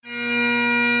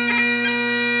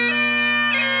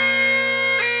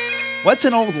What's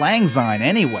an auld lang syne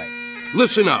anyway?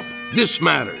 Listen up. This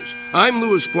matters. I'm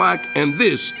Louis Black, and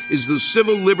this is the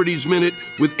Civil Liberties Minute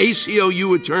with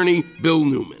ACLU attorney Bill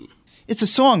Newman. It's a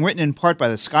song written in part by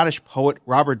the Scottish poet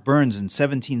Robert Burns in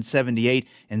 1778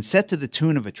 and set to the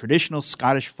tune of a traditional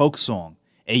Scottish folk song.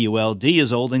 Auld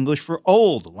is Old English for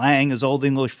old, lang is Old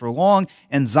English for long,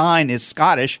 and syne is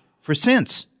Scottish for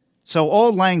since. So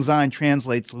auld lang syne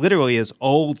translates literally as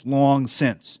old, long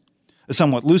since. A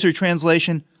somewhat looser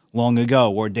translation, long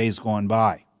ago or days gone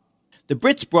by. The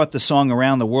Brits brought the song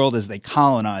around the world as they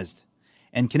colonized,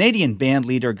 and Canadian band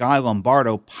leader Guy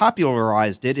Lombardo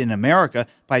popularized it in America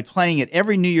by playing it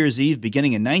every New Year's Eve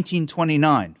beginning in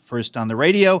 1929, first on the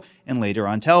radio and later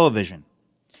on television.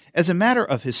 As a matter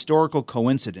of historical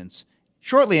coincidence,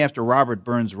 shortly after Robert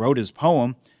Burns wrote his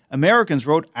poem, Americans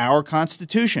wrote our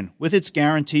Constitution with its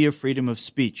guarantee of freedom of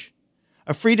speech,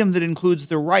 a freedom that includes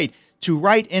the right to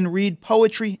write and read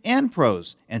poetry and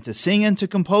prose, and to sing and to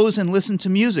compose and listen to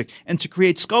music, and to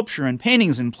create sculpture and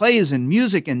paintings and plays and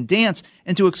music and dance,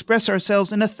 and to express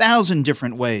ourselves in 1,000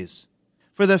 different ways.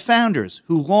 For the founders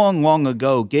who long, long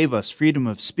ago gave us freedom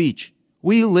of speech,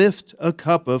 we lift a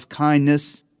cup of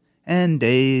kindness and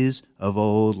days of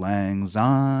auld lang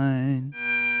syne.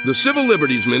 The Civil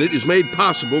Liberties Minute is made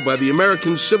possible by the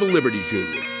American Civil Liberties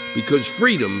Union because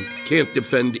freedom can't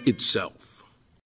defend itself.